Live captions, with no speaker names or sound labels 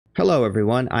Hello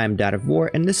everyone, I am Dad of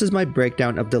War, and this is my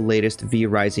breakdown of the latest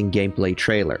vrising gameplay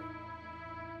trailer.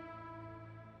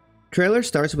 Trailer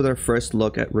starts with our first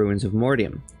look at Ruins of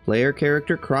Mordium. Player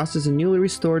character crosses a newly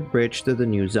restored bridge to the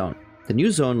new zone. The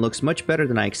new zone looks much better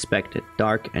than I expected,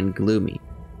 dark and gloomy,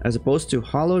 as opposed to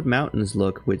hollowed mountains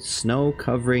look with snow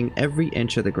covering every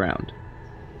inch of the ground.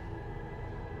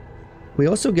 We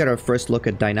also get our first look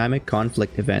at dynamic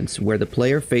conflict events where the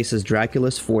player faces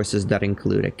Dracula's forces that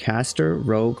include a caster,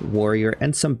 rogue, warrior,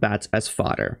 and some bats as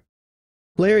fodder.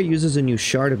 Player uses a new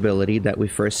shard ability that we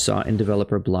first saw in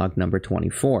developer blog number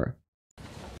 24.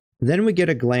 Then we get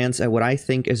a glance at what I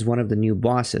think is one of the new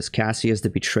bosses, Cassius the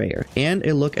Betrayer, and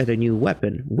a look at a new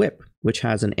weapon, Whip, which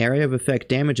has an area of effect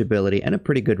damage ability and a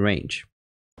pretty good range.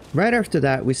 Right after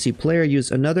that, we see player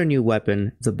use another new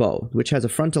weapon, the bow, which has a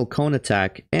frontal cone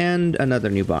attack, and another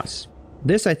new boss.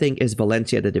 This, I think, is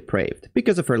Valencia the Depraved,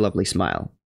 because of her lovely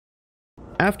smile.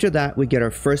 After that, we get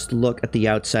our first look at the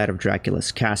outside of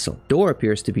Dracula's castle. Door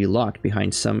appears to be locked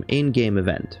behind some in-game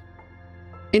event.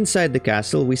 Inside the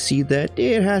castle, we see that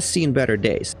it has seen better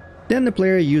days. Then the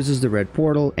player uses the red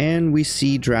portal, and we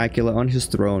see Dracula on his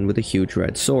throne with a huge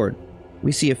red sword.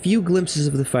 We see a few glimpses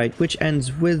of the fight, which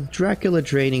ends with Dracula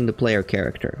draining the player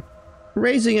character,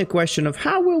 raising a question of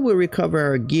how will we recover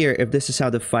our gear if this is how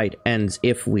the fight ends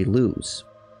if we lose.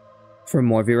 For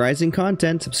more vrising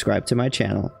content, subscribe to my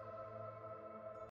channel.